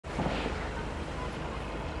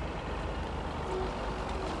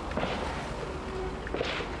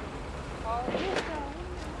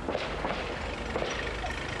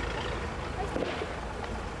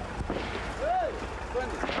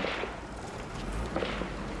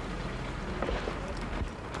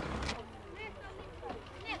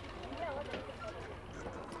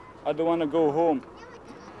I don't want to go home.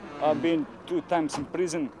 I've been 2 times in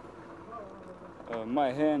prison.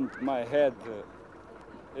 My hand, my head,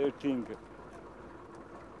 everything.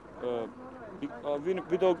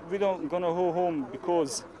 We don't gonna go home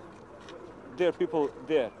because there are people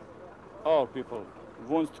there. Our people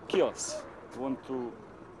want to kill us, want to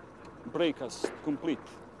break us complete.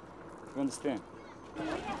 You understand?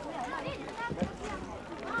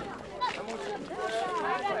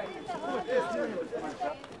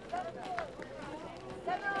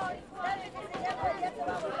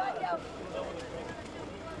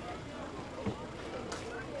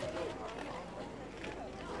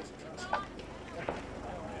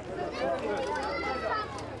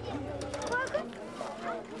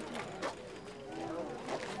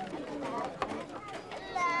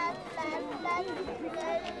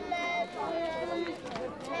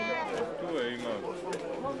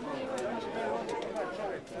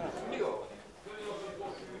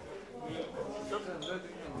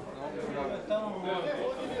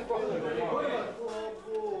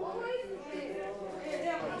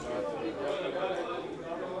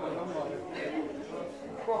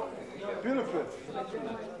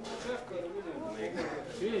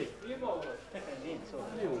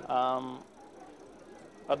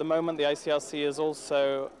 At the moment, the ICRC is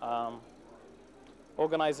also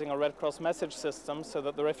organizing a Red Cross message system so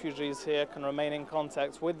that the refugees here can remain in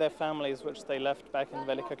contact with their families, which they left back in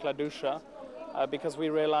Velika Kladuša, because we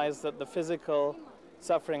realize that the physical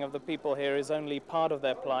suffering of the people here is only part of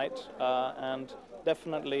their plight, and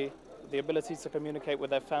definitely the ability to communicate with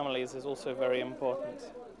their families is also very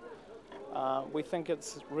important. We think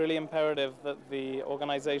it's really imperative that the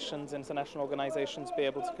organizations, international organizations, be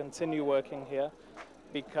able to continue working here,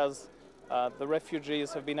 because the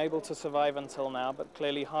refugees have been able to survive until now, but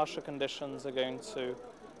clearly harsher conditions are going to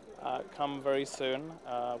come very soon.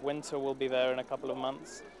 Winter will be there in a couple of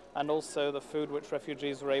months, and also the food which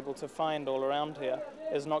refugees were able to find all around here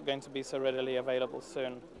is not going to be so readily available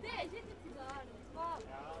soon.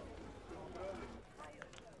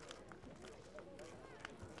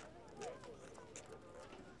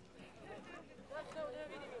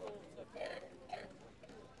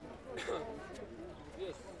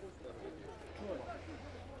 Yes.